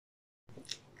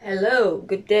Hello,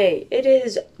 good day. It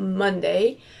is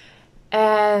Monday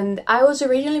and I was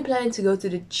originally planning to go to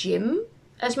the gym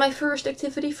as my first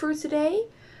activity for today,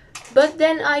 but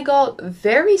then I got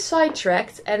very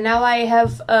sidetracked and now I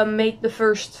have made the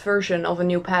first version of a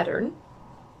new pattern.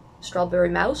 Strawberry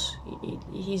mouse.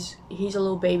 He's a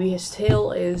little baby. His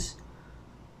tail is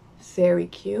very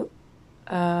cute.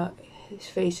 His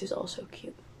face is also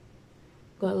cute.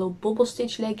 Got a little bubble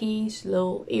stitch leggies,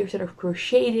 little ears that are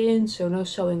crocheted in, so no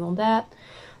sewing on that.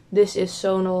 This is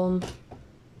sewn on,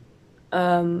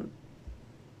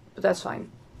 but that's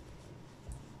fine.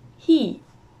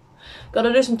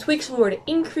 Gotta do some tweaks on where the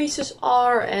increases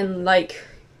are and like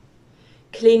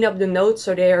clean up the notes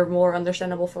so they are more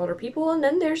understandable for other people. And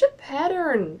then there's a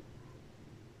pattern.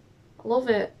 I love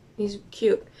it. He's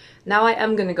cute. Now I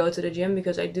am gonna go to the gym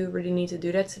because I do really need to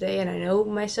do that today, and I know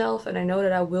myself and I know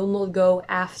that I will not go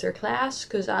after class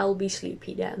because I'll be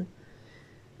sleepy then.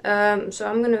 So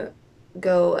I'm gonna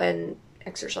go and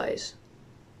exercise.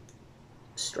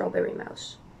 Strawberry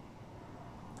mouse.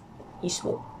 He's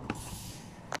small.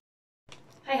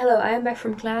 Hi, hello, I am back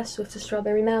from class with the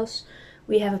strawberry mouse.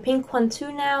 We have a pink one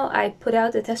too now. I put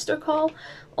out the tester call.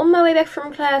 On my way back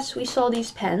from class we saw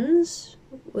these pens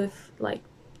with like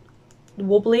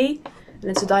wobbly,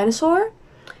 and it's a dinosaur,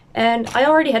 and I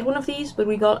already had one of these, but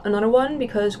we got another one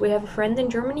because we have a friend in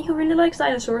Germany who really likes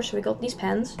dinosaurs, so we got these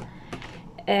pens.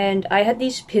 And I had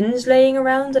these pins laying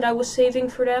around that I was saving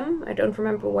for them. I don't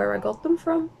remember where I got them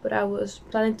from, but I was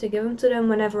planning to give them to them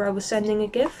whenever I was sending a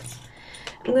gift.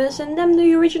 I'm gonna send them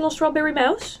the original strawberry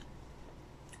mouse,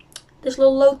 this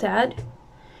little Lotad,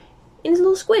 and this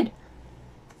little squid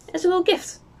as a little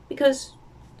gift, because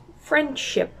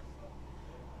friendship.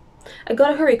 I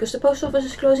gotta hurry because the post office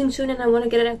is closing soon and I want to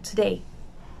get it out today.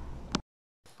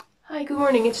 Hi, good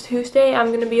morning. It's Tuesday.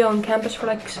 I'm gonna be on campus for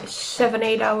like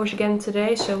 7-8 hours again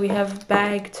today. So we have a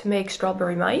bag to make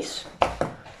strawberry mice.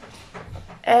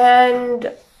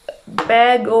 And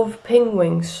bag of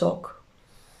penguin sock.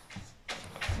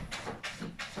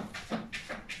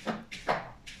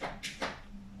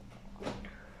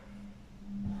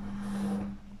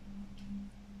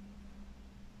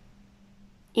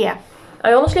 Yeah.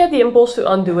 I honestly had the impulse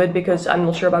to undo it because I'm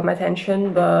not sure about my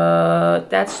tension, but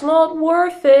that's not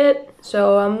worth it.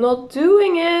 So I'm not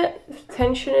doing it. If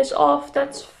tension is off,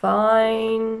 that's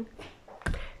fine.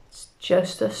 It's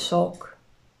just a sock.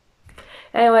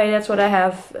 Anyway, that's what I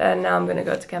have, and now I'm gonna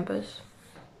go to campus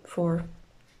for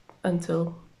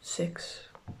until 6.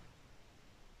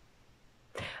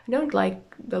 I don't like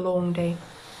the long day.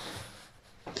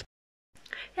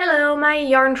 Hello, my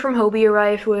yarn from Hobbii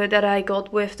arrived that I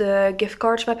got with the gift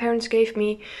cards my parents gave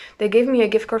me. They gave me a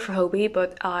gift card for Hobbii,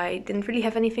 but I didn't really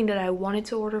have anything that I wanted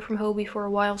to order from Hobbii for a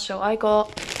while, so I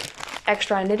got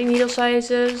extra knitting needle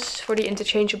sizes for the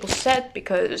interchangeable set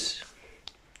because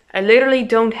I literally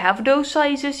don't have those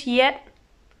sizes yet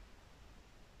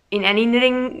in any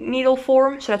knitting needle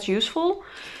form, so that's useful.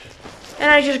 And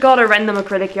I just got a random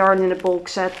acrylic yarn in a bulk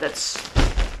set that's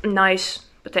a nice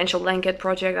potential blanket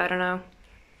project, I don't know.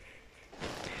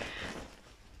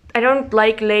 I don't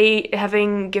like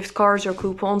having gift cards or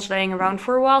coupons laying around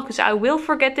for a while because I will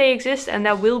forget they exist and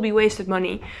that will be wasted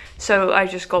money. So I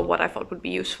just got what I thought would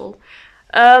be useful.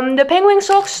 The penguin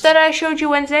socks that I showed you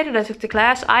Wednesday that I took to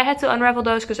class, I had to unravel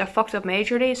those because I fucked up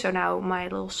majorly. So now my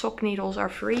little sock needles are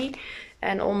free.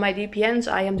 And on my DPNs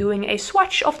I am doing a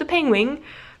swatch of the penguin.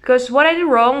 Because what I did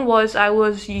wrong was I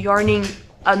was yarning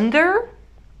under.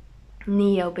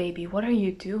 Neo baby, what are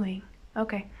you doing?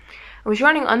 Okay. I was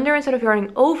yarning under instead of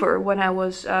yarning over when I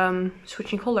was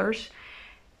switching colors,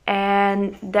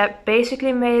 and that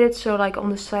basically made it so like on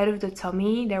the side of the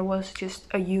tummy there was just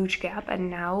a huge gap,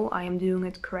 and now I am doing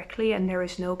it correctly and there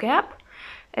is no gap,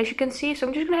 as you can see. So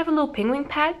I'm just gonna have a little penguin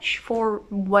patch for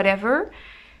whatever,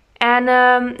 and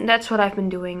that's what I've been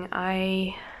doing.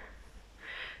 I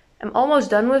am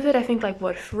almost done with it. I think like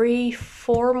what,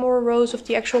 4 more rows of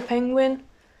the actual penguin,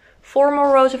 4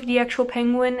 more rows of the actual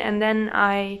penguin, and then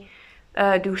I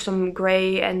do some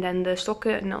gray and then the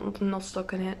stocking, not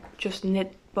stockinette, just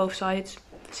knit both sides.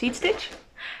 Seed stitch?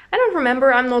 I don't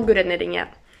remember, I'm not good at knitting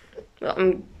yet. Well,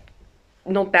 I'm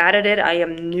not bad at it, I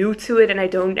am new to it and I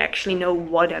don't actually know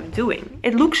what I'm doing.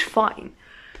 It looks fine.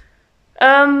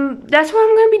 That's what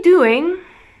I'm gonna be doing.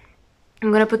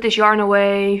 I'm gonna put this yarn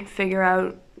away, figure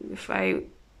out if I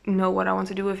know what I want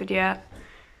to do with it yet.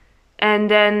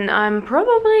 And then I'm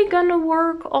probably gonna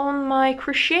work on my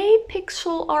crochet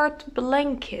pixel art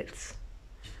blanket.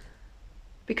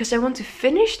 Because I want to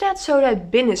finish that so that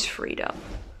bin is freed up.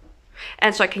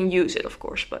 And so I can use it, of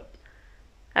course, but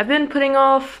I've been putting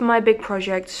off my big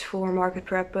projects for market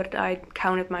prep, but I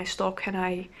counted my stock and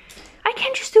I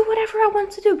can't just do whatever I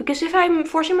want to do, because if I'm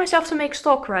forcing myself to make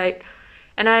stock, right,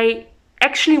 and I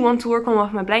actually want to work on one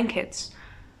of my blankets,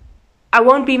 I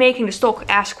won't be making the stock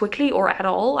as quickly or at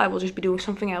all. I will just be doing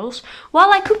something else,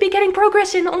 while I could be getting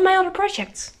progress in on my other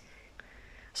projects.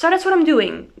 So that's what I'm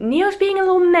doing. Neo's being a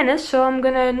little menace, so I'm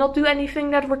gonna not do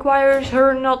anything that requires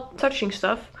her not touching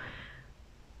stuff.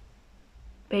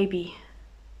 Baby.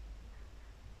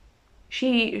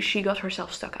 She got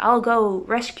herself stuck. I'll go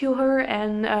rescue her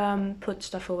and put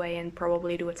stuff away and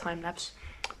probably do a time lapse.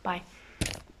 Bye.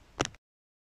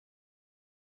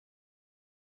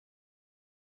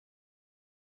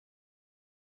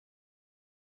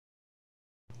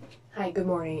 Hi, good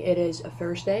morning. It is a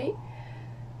Thursday.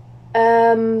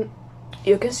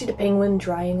 You can see the penguin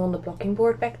drying on the blocking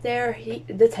board back there.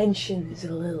 The tension is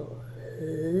a little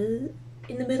in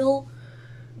the middle,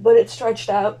 but it's stretched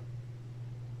out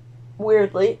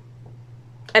weirdly.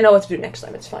 I know what to do next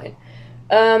time, it's fine.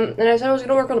 And I said I was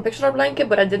gonna work on a pixel art blanket,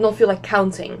 but I did not feel like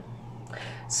counting.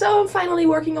 So I'm finally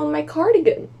working on my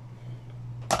cardigan.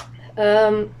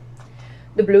 The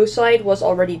blue side was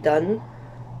already done.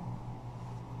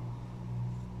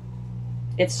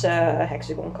 It's a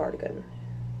hexagon cardigan.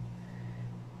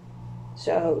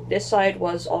 So this side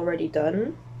was already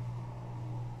done.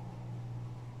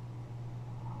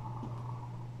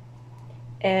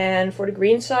 And for the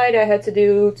green side I had to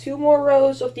do 2 more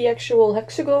rows of the actual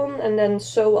hexagon and then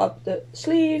sew up the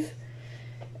sleeve.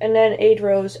 And then 8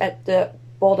 rows at the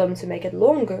bottom to make it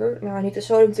longer. Now I need to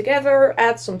sew them together,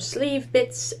 add some sleeve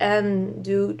bits and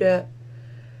do the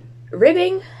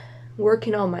ribbing.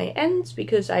 Working on my ends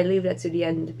because I leave that to the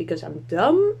end because I'm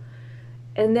dumb.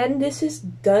 And then this is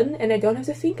done and I don't have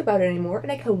to think about it anymore.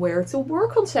 And I can wear it to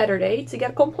work on Saturday to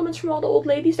get compliments from all the old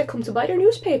ladies that come to buy their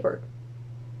newspaper.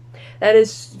 That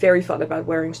is very fun about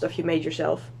wearing stuff you made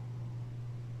yourself.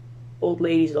 Old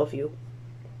ladies love you.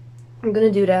 I'm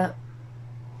gonna do that.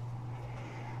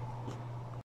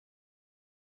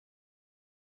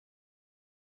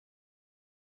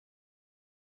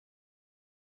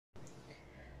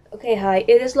 Okay, hi.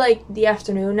 It is like the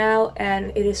afternoon now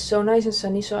and it is so nice and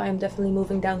sunny, so I'm definitely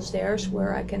moving downstairs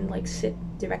where I can like sit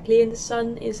directly in the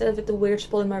sun instead of at the weird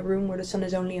spot in my room where the sun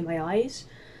is only in my eyes.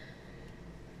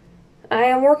 I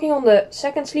am working on the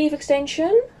second sleeve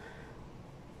extension.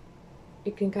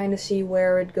 You can kind of see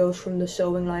where it goes from the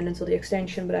sewing line until the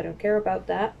extension, but I don't care about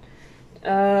that.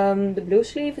 The blue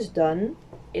sleeve is done.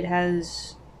 It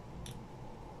has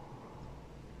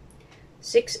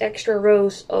 6 extra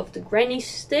rows of the granny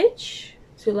stitch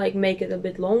to like make it a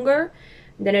bit longer.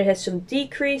 Then it has some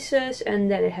decreases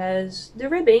and then it has the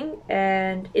ribbing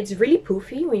and it's really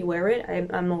poofy when you wear it.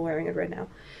 I'm not wearing it right now.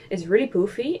 It's really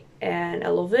poofy and I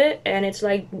love it, and it's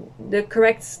like the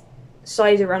correct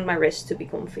size around my wrist to be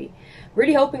comfy.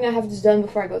 Really hoping I have this done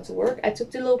before I go to work. I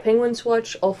took the little penguin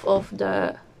swatch off of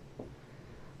the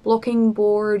blocking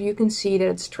board. You can see that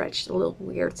it's stretched a little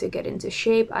weird to get into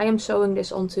shape. I am sewing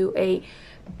this onto a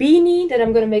beanie that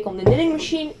I'm going to make on the knitting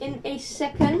machine in a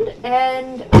second.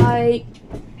 And I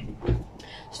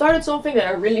started something that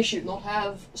I really should not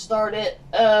have started.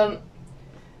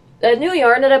 That new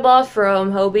yarn that I bought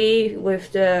from Hobie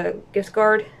with the gift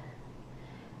card.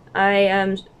 I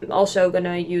am also going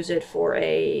to use it for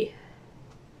a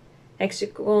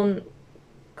hexagon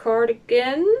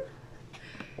cardigan.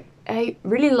 I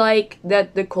really like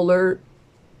that the colors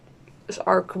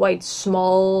are quite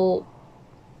small,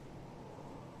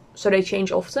 so they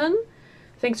change often.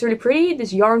 I think it's really pretty.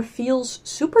 This yarn feels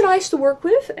super nice to work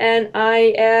with, and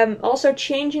I am also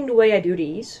changing the way I do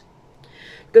these.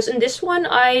 Because in this one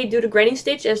I do the granny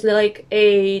stitch as like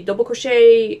a double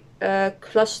crochet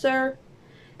cluster,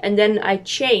 and then I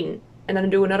chain, and then I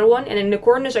do another one, and in the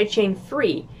corners I chain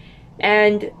 3.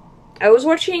 And I was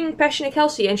watching Passionate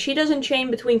Kelsey and she doesn't chain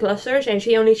between clusters and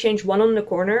she only chains 1 on the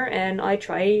corner, and I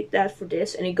tried that for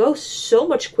this and it goes so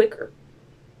much quicker.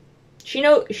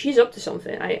 She's up to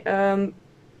something.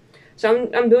 So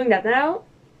I'm doing that now.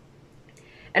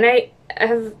 And I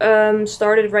have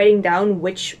started writing down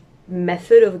which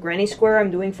method of granny square I'm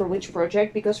doing for which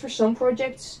project, because for some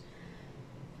projects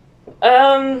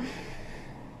I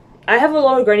have a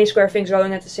lot of granny square things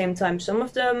going at the same time. Some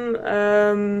of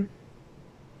them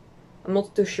I'm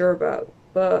not too sure about,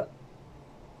 but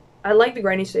I like the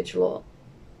granny stitch a lot.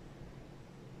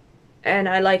 And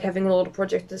I like having a lot of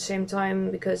projects at the same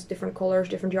time because different colors,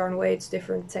 different yarn weights,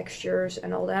 different textures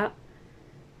and all that.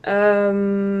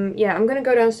 Yeah, I'm gonna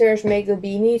go downstairs, make the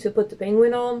beanie to put the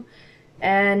penguin on.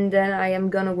 And then I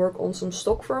am gonna work on some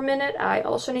stock for a minute. I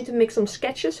also need to make some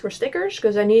sketches for stickers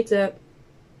because I need to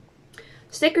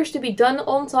stickers to be done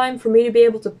on time for me to be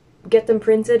able to get them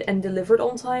printed and delivered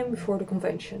on time before the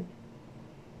convention.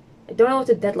 I don't know what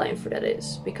the deadline for that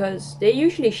is, because they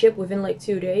usually ship within like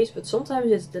 2 days, but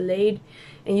sometimes it's delayed,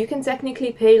 and you can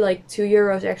technically pay like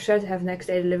 €2 extra to have next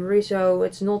day delivery, so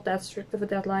it's not that strict of a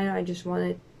deadline. I just want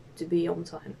it to be on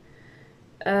time.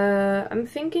 I'm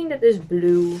thinking that this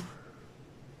blue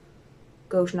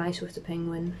goes nice with the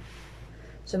penguin,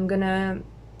 so I'm gonna,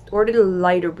 or the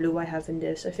lighter blue I have in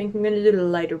this. I think I'm gonna do the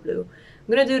lighter blue.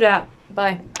 I'm gonna do that.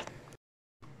 Bye.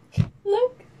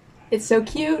 Look, it's so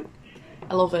cute.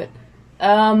 I love it.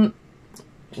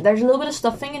 There's a little bit of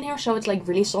stuffing in here, so it's like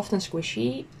really soft and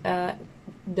squishy.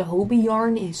 The Hobie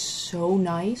yarn is so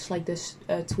nice. Like this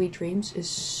Tweed Dreams is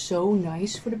so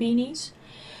nice for the beanies.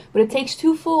 But it takes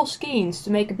 2 full skeins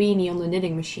to make a beanie on the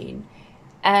knitting machine.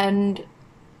 And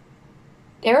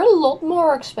they're a lot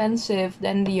more expensive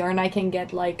than the yarn I can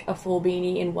get like a full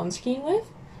beanie in 1 skein with.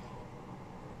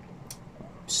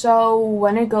 So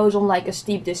when it goes on like a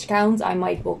steep discount, I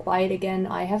might bulk buy it again.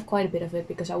 I have quite a bit of it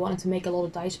because I wanted to make a lot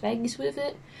of dice baggies with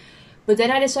it. But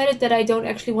then I decided that I don't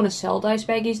actually want to sell dice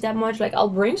baggies that much. Like, I'll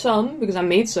bring some because I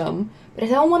made some, but I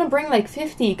don't want to bring like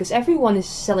 50 because everyone is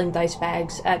selling dice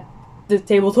bags at the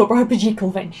tabletop RPG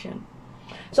convention.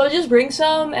 So I'll just bring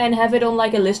some and have it on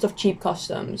like a list of cheap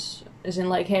customs. As in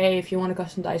like, hey, if you want a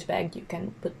custom dice bag, you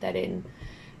can put that in.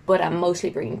 But I'm mostly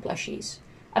bringing plushies.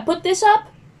 I put this up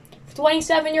for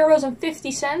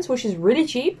 €27.50, which is really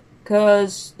cheap,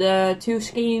 because the 2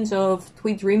 skeins of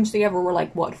Tweed Dreams together were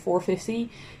like, what, $4.50?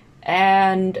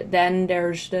 And then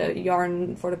there's the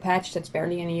yarn for the patch. That's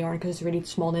barely any yarn because it's really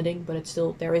small knitting, but it's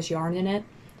still, there is yarn in it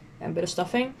and a bit of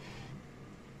stuffing.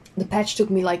 The patch took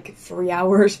me like 3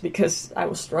 hours because I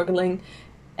was struggling,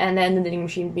 and then the knitting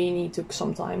machine beanie took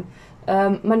some time.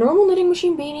 My normal knitting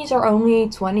machine beanies are only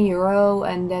 €20,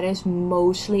 and that is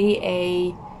mostly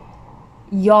a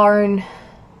yarn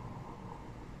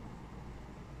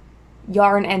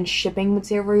and shipping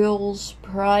materials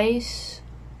price,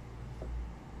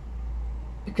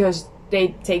 because they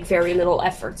take very little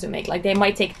effort to make. Like, they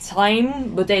might take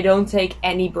time, but they don't take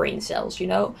any brain cells, you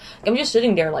know? I'm just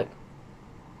sitting there like,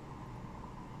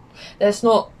 that's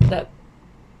not that,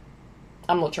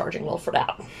 I'm not charging well for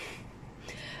that.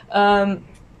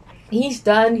 He's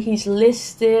done, he's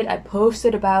listed, I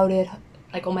posted about it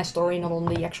like on my story, not on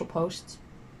the actual posts.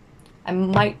 I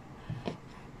might,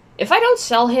 if I don't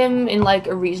sell him in like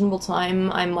a reasonable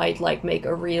time, I might like make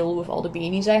a reel with all the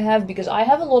beanies I have, because I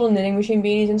have a lot of knitting machine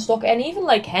beanies in stock, and even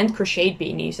like hand crocheted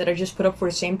beanies that I just put up for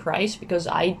the same price because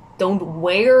I don't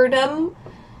wear them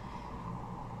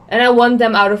and I want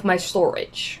them out of my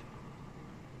storage.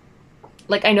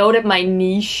 Like, I know that my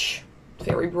niche,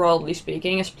 very broadly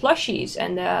speaking, is plushies,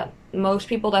 and most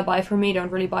people that buy from me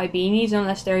don't really buy beanies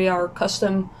unless they are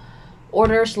custom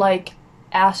orders, like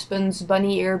Aspen's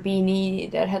bunny ear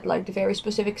beanie that had like the very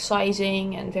specific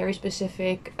sizing and very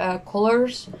specific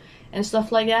colors and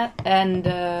stuff like that. And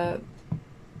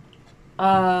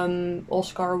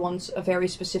Oscar wants a very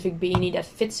specific beanie that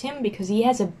fits him because he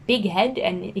has a big head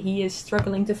and he is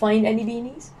struggling to find any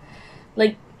beanies.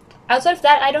 Like, outside of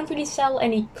that, I don't really sell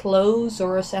any clothes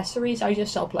or accessories. I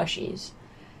just sell plushies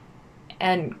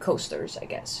and coasters, I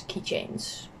guess,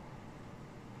 keychains.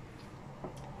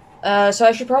 So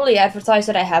I should probably advertise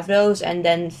that I have those and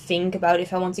then think about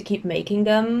if I want to keep making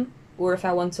them or if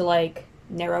I want to like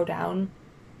narrow down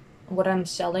what I'm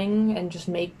selling and just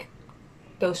make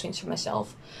those things for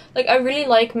myself. Like, I really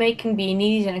like making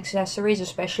beanies and accessories,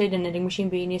 especially the knitting machine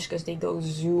beanies, because they go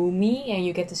zoomy and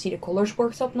you get to see the colors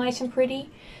worked up nice and pretty.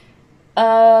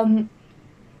 But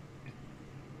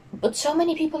so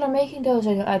many people are making those,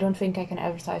 I don't think I can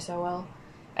advertise that well.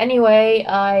 Anyway,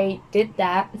 I did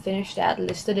that, finished that,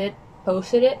 listed it,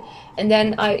 posted it, and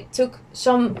then I took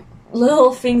some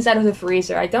little things out of the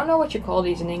freezer. I don't know what you call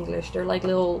these in English. They're like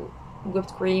little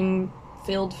whipped cream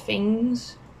filled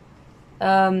things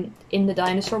in the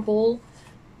dinosaur bowl.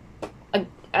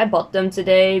 I bought them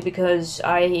today because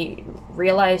I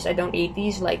realized I don't eat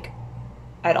these like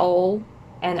at all,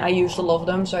 and I used to love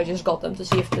them, so I just got them to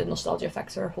see if the nostalgia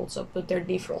factor holds up, but they're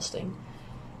defrosting.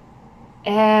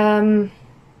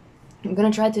 I'm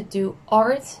gonna try to do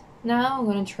art now. I'm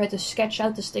gonna try to sketch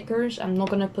out the stickers. I'm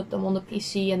not gonna put them on the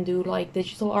PC and do like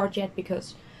digital art yet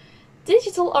because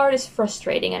digital art is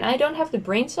frustrating and I don't have the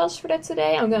brain cells for that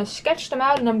today. I'm gonna sketch them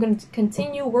out and I'm gonna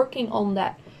continue working on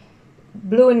that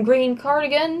blue and green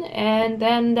cardigan, and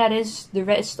then that is the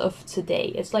rest of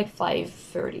today. It's like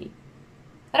 5:30.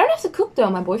 I don't have to cook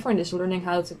though. My boyfriend is learning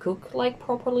how to cook like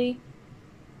properly.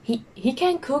 He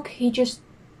can cook, he just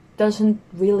doesn't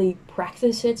really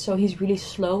practice it, so he's really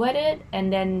slow at it,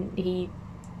 and then he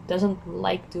doesn't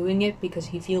like doing it because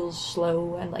he feels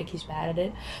slow and like he's bad at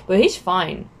it. But he's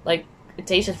fine. Like, it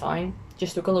tasted fine.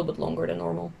 Just took a little bit longer than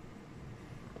normal.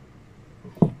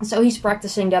 So he's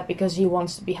practicing that because he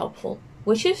wants to be helpful.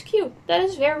 Which is cute. That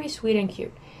is very sweet and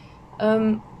cute.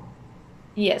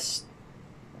 Yes.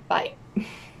 Bye.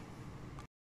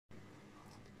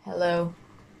 Hello.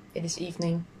 It is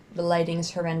evening. The lighting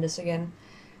is horrendous again.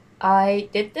 I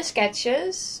did the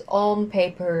sketches on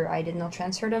paper. I did not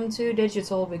transfer them to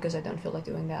digital because I don't feel like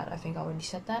doing that. I think I already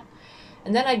said that.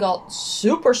 And then I got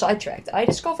super sidetracked. I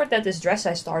discovered that this dress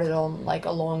I started on like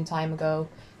a long time ago,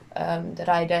 that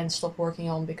I then stopped working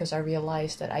on because I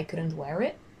realized that I couldn't wear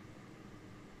it,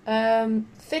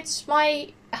 fits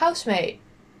my housemate.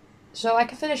 So I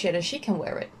can finish it and she can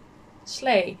wear it.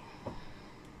 Slay.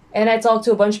 And I talked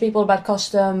to a bunch of people about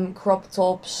custom crop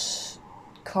tops,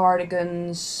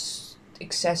 cardigans,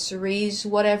 accessories,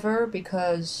 whatever,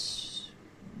 because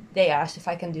they asked if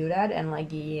I can do that, and like,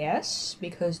 yes,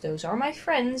 because those are my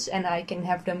friends and I can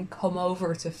have them come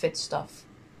over to fit stuff.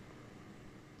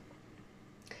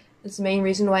 That's the main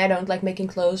reason why I don't like making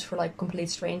clothes for like complete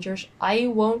strangers. I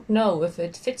won't know if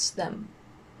it fits them.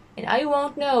 And I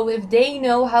won't know if they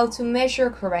know how to measure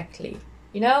correctly.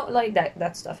 You know, like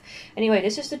that stuff. Anyway,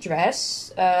 this is the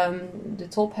dress. The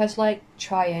top has like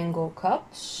triangle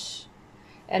cups.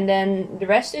 And then the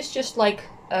rest is just like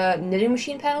knitting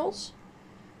machine panels.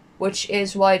 Which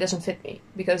is why it doesn't fit me.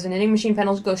 Because the knitting machine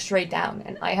panels go straight down.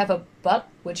 And I have a butt,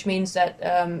 which means that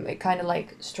it kind of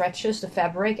like stretches the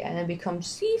fabric and it becomes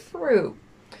see-through.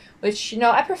 Which, you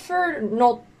know, I prefer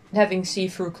not having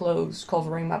see-through clothes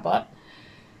covering my butt.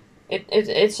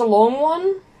 It's a long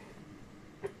one.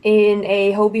 In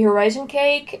a Hobie Horizon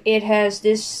cake, it has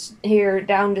this here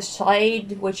down the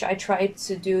side, which I tried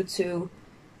to do to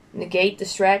negate the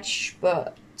stretch,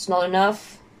 but it's not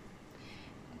enough.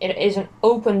 It is an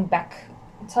open back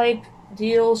type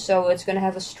deal, so it's going to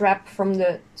have a strap from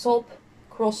the top,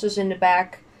 crosses in the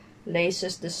back,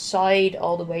 laces the side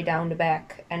all the way down the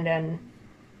back, and then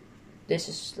this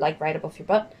is like right above your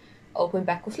butt, open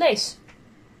back with lace.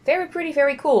 Very pretty,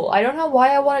 very cool. I don't know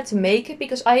why I wanted to make it,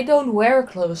 because I don't wear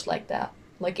clothes like that.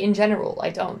 Like, in general, I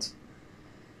don't.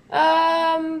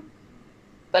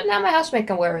 But now my housemate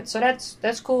can wear it, so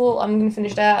that's cool. I'm gonna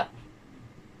finish that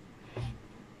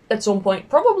at some point.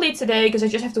 Probably today, because I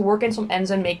just have to work in some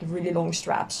ends and make really long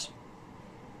straps.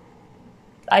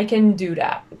 I can do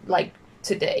that, like,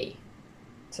 today.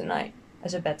 Tonight,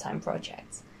 as a bedtime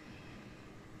project.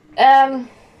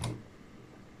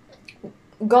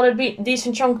 Got a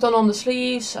decent chunk done on the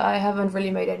sleeves. I haven't really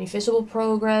made any visible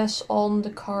progress on the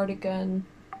cardigan.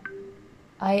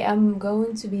 I am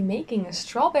going to be making a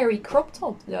strawberry crop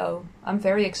top though. I'm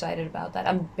very excited about that.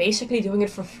 I'm basically doing it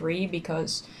for free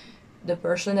because the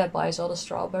person that buys all the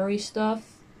strawberry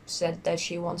stuff said that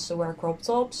she wants to wear crop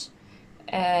tops.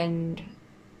 And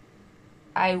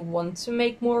I want to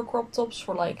make more crop tops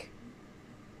for like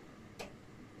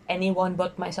anyone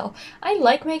but myself. I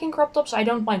like making crop tops. I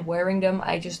don't mind wearing them.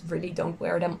 I just really don't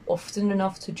wear them often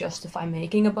enough to justify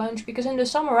making a bunch, because in the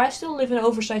summer I still live in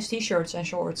oversized t-shirts and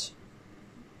shorts.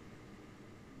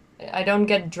 I don't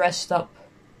get dressed up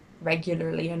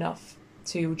regularly enough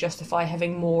to justify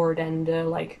having more than the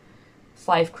like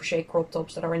 5 crochet crop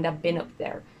tops that are in that bin up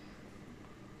there.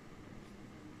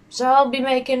 So I'll be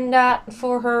making that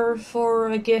for her for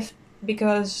a gift,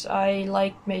 because I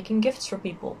like making gifts for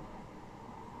people.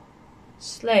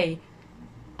 Slay.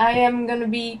 I am gonna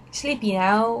be sleepy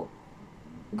now.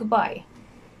 Goodbye.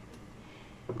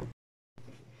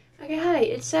 Okay, hi,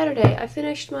 it's Saturday. I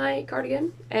finished my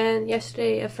cardigan, and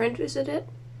yesterday a friend visited.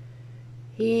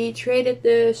 He traded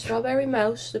the strawberry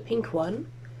mouse, the pink one,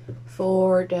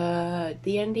 for the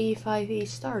D&D 5e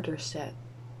starter set,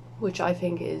 which I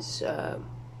think is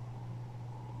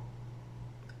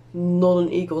not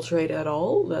an equal trade at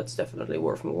all. That's definitely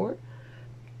worth more.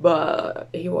 But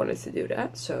he wanted to do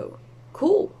that, so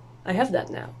cool. I have that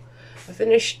now. I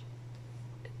finished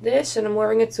this and I'm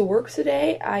wearing it to work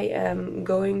today. I am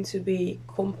going to be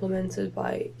complimented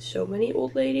by so many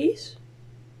old ladies.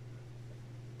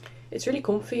 It's really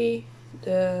comfy.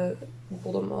 The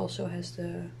bottom also has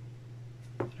the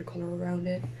other color around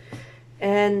it.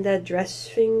 And that dress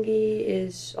thingy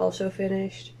is also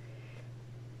finished.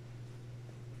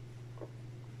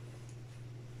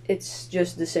 It's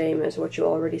just the same as what you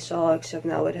already saw, except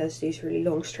now it has these really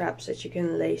long straps that you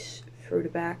can lace through the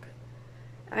back.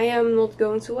 I am not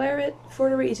going to wear it for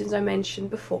the reasons I mentioned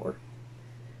before.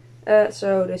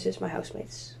 So this is my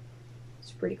housemate's.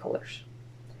 It's pretty colors.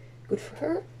 Good for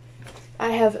her.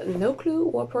 I have no clue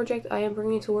what project I am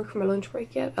bringing to work for my lunch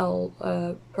break yet.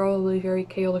 I'll probably very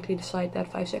chaotically decide that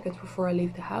 5 seconds before I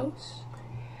leave the house.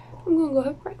 I'm gonna go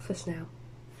have breakfast now.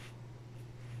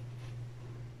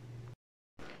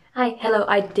 Hi, hello.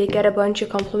 I did get a bunch of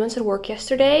compliments at work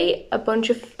yesterday. A bunch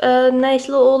of nice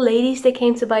little old ladies. They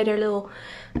came to buy their little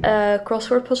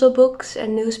crossword puzzle books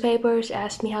and newspapers.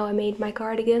 Asked me how I made my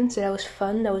cardigan. So that was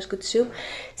fun. That was good soup.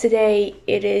 Today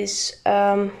it is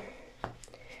a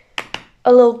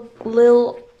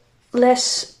little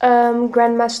less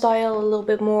grandma style. A little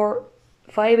bit more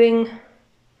vibing.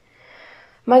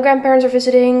 My grandparents are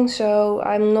visiting, so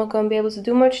I'm not gonna be able to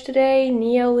do much today.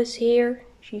 Neo is here.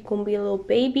 She's gonna be a little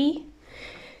baby.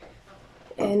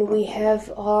 And we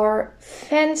have our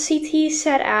fancy tea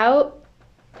set out.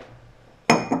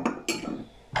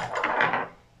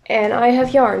 And I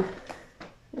have yarn.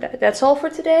 That's all for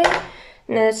today.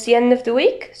 And that's the end of the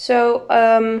week. So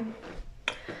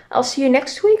I'll see you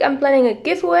next week. I'm planning a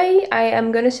giveaway. I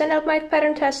am gonna send out my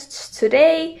pattern tests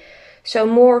today. So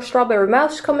more strawberry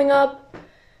mouths coming up.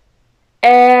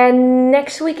 And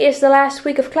next week is the last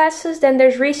week of classes, then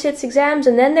there's resits, exams,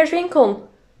 and then there's Rincon.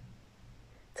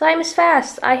 Time is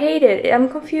fast. I hate it. I'm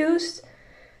confused.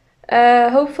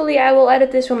 Hopefully I will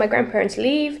edit this when my grandparents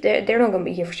leave. They're not going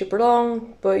to be here for super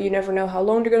long, but you never know how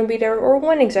long they're going to be there or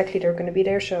when exactly they're going to be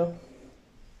there, so.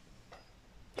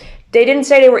 They didn't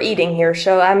say they were eating here,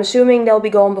 so I'm assuming they'll be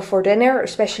gone before dinner,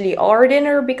 especially our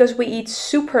dinner, because we eat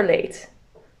super late.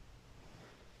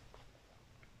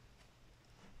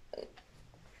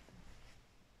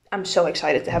 I'm so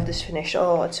excited to have this finished.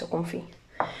 Oh, it's so comfy.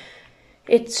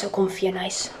 It's so comfy and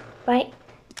nice. Bye.